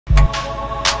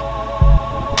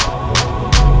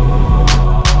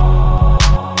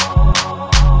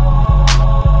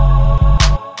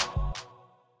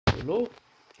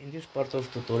part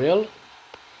of tutorial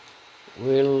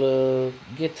we'll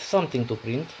get something to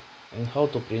print and how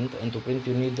to print, and to print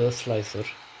you need a slicer.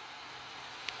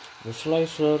 The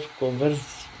slicer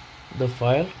converts the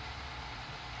file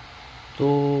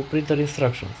to printer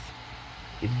instructions.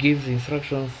 It gives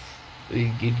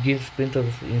printer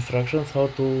instructions how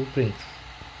to print,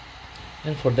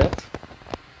 and for that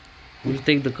we'll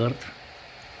take the card.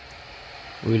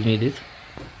 We'll need it.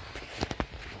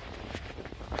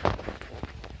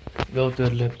 Go to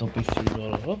your laptop PC, blah,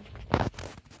 blah, blah.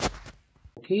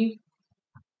 Okay,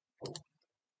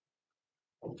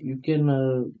 you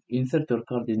can insert your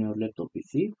card in your laptop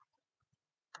PC.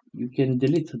 You can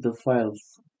delete the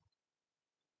files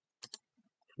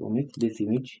from it, this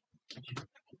image,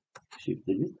 shift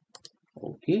delete.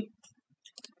 Okay,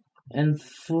 and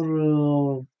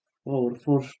for our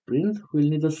first print we'll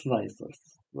need a slicer,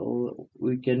 so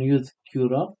we can use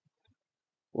Cura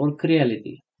or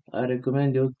Creality. I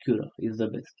recommend you Cura is the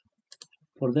best.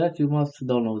 For that you must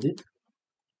download it.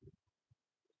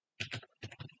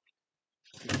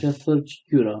 Just search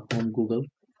Cura on Google,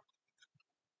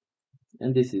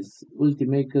 and this is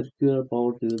Ultimaker Cura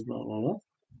Power Tools, blah blah blah.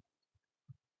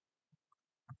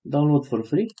 Download for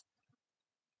free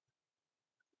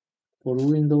for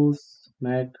Windows,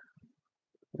 Mac,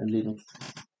 and Linux.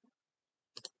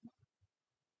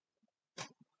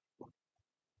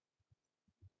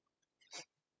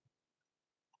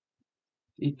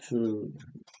 It's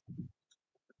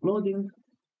loading,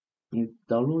 it's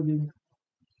downloading.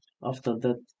 After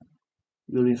that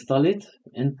you'll install it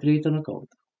and create an account.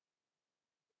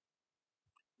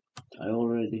 I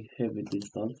already have it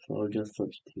installed, so I'll just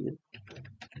search it here.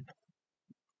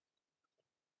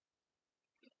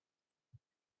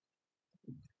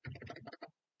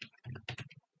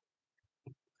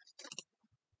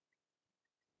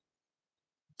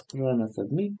 Run and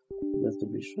submit, just to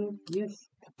be sure. Yes.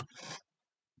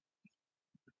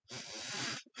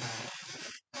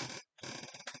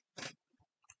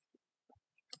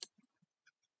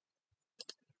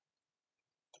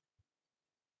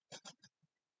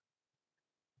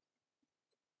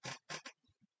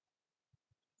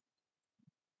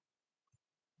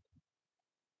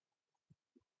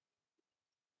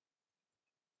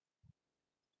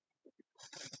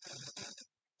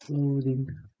 Loading.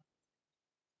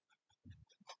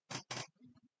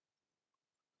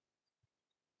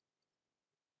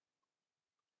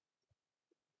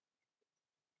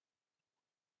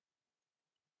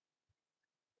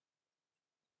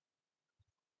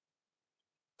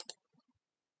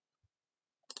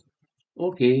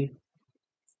 Okay,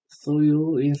 so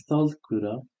you installed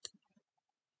Cura.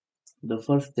 The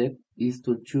first step is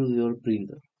to choose your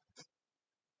printer.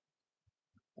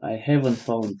 I haven't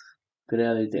found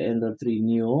Creality Ender 3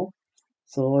 Neo,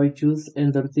 so I choose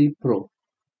Ender 3 Pro.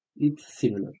 It's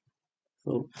similar.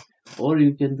 So, or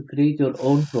you can create your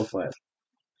own profile.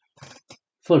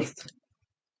 First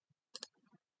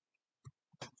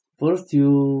let's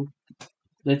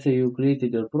say you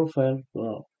created your profile.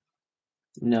 Wow.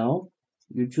 Now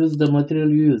you choose the material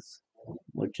you use.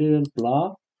 Material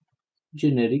blah,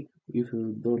 generic, if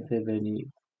you don't have any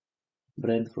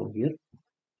brand from here.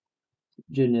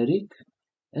 Generic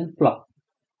and blah.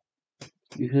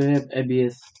 If you have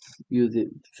ABS, use it,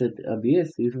 set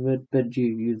ABS. If you have PERG,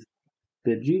 use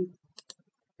PERG,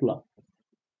 blah.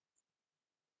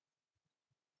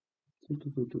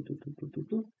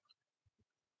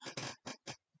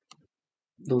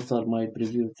 Those are my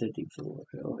preview settings over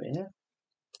here.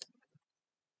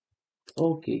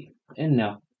 Okay, and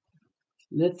now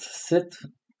let's set.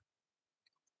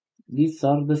 These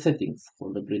are the settings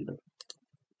for the printer.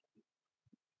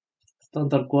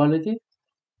 Standard quality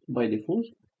by default.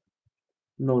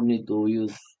 No need to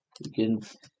use. You can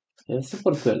have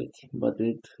super quality, but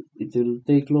it will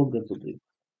take longer to print.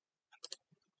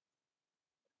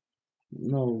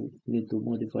 No need to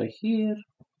modify here.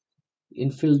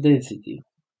 Infill density.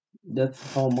 That's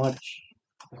how much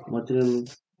material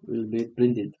will be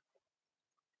printed.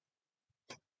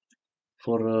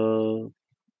 For a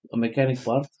mechanic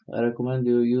part, I recommend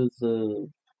you use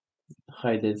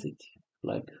high density,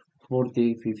 like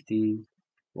 40, 50,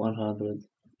 100.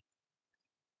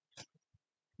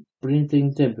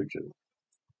 Printing temperature.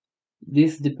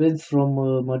 This depends from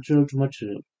material to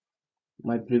material.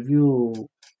 My preview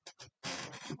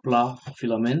PLA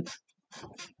filament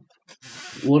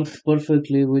worked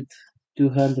perfectly with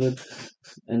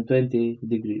 220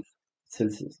 degrees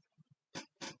Celsius.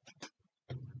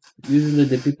 Usually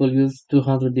the people use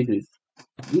 200 degrees.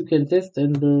 You can test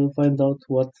and find out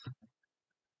what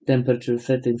temperature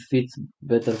settings fits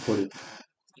better for you.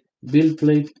 Build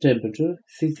plate temperature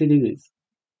 60 degrees.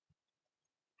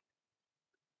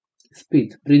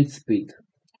 Speed, print speed.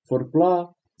 For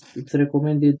PLA, it's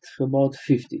recommended about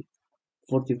 50,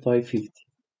 45, 50.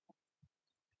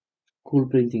 Cool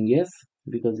printing, yes,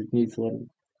 because it needs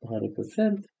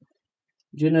 100%.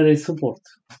 Generate support.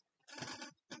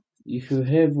 If you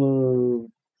have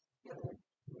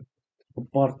a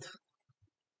part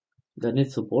that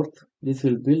needs support, this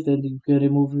will build and you can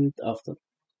remove it after.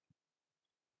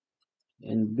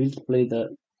 And build plate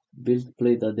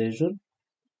adhesion,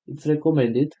 it's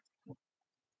recommended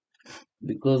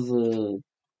because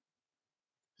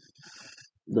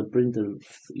the printers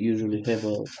usually have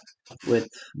a wet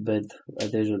bed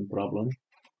adhesion problem.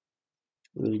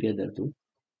 We'll get there too.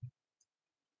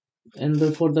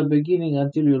 And for the beginning,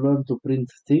 until you learn to print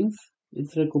things,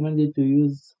 it's recommended to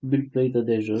use build plate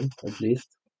adhesion at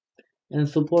least, and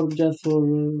support just for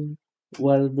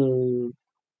wild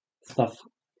stuff.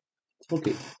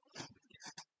 Okay,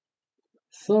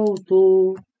 so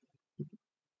to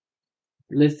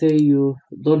let's say you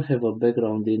don't have a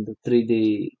background in the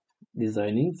 3D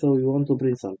designing, so you want to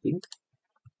print something,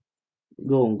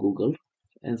 go on Google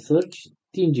and search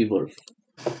Thingiverse.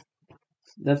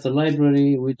 That's a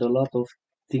library with a lot of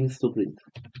things to print.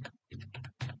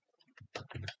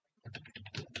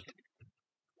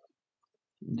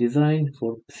 Designed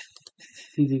for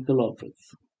physical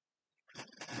objects.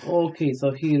 Okay,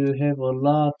 so here you have a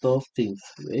lot of things.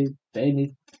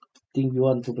 Anything you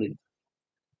want to print.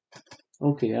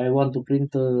 Okay, I want to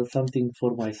print something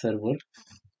for my server.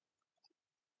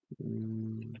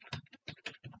 Mm,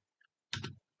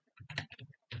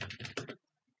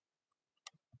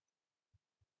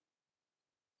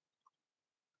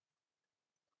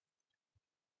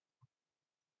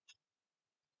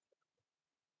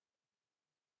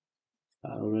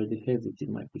 I already have it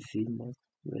in my PC, but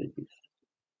where it is.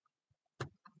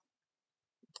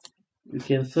 You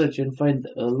can search and find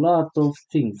a lot of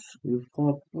things. You've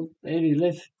got any.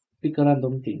 Let's pick a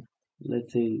random thing.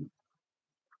 Let's say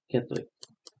cat toy.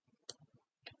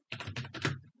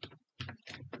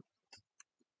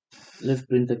 Let's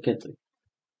print a cat toy.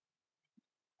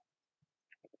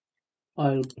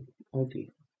 I'll okay.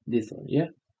 This one, yeah.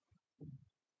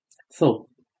 So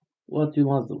what you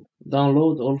must do?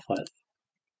 Download all files.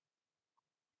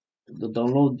 The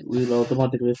download will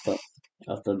automatically start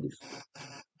after this.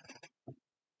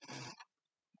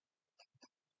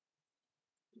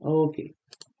 Okay.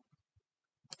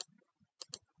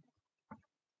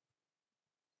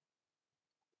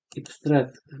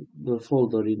 Extract the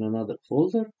folder in another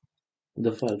folder.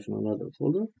 The files in another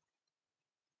folder.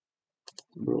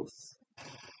 Browse.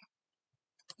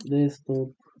 Desktop.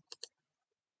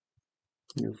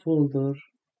 New folder.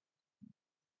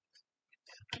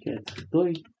 Cat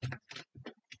toy.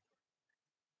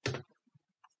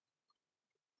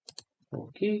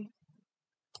 Okay.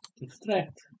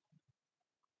 Extract.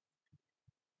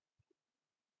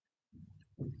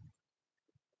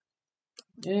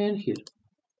 And here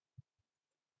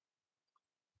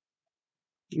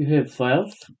you have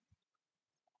files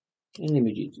and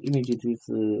images. Images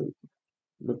with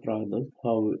the product,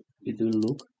 how it will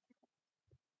look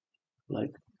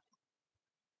like.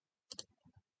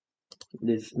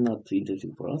 This is not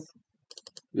interesting for us.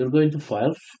 We're going to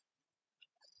files.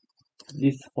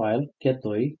 This file, cat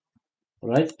toy.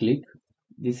 Right click.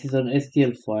 This is an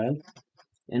STL file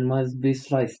and must be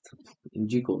sliced in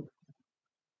gcode.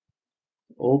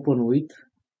 Open with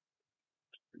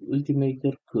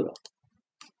Ultimaker Cura.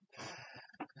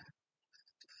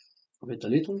 Wait a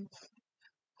little.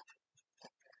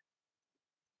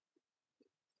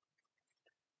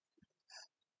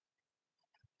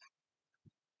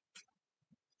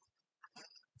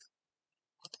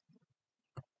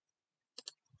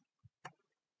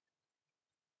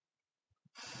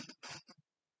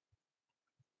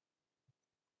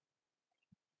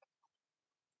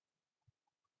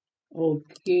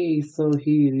 Okay, so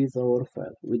here is our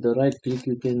file. With the right click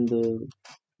you can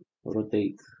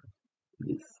rotate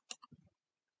this.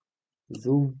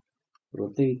 Zoom,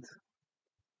 rotate.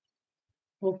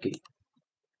 Okay.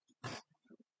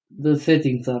 The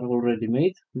settings are already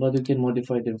made, but you can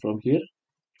modify them from here.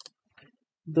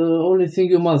 The only thing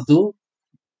you must do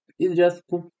is just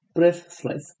press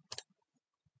slice.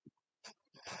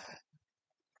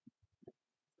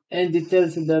 And it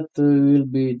tells you that will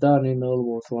be done in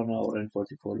almost 1 hour and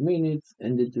 44 minutes,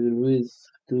 and it will use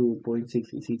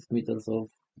 2.66 meters of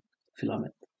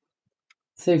filament.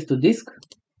 Save to disk.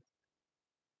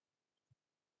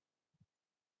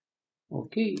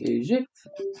 Okay, eject.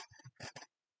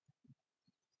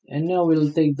 And now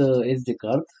we'll take the SD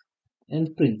card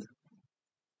and print.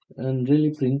 And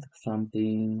really print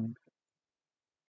something.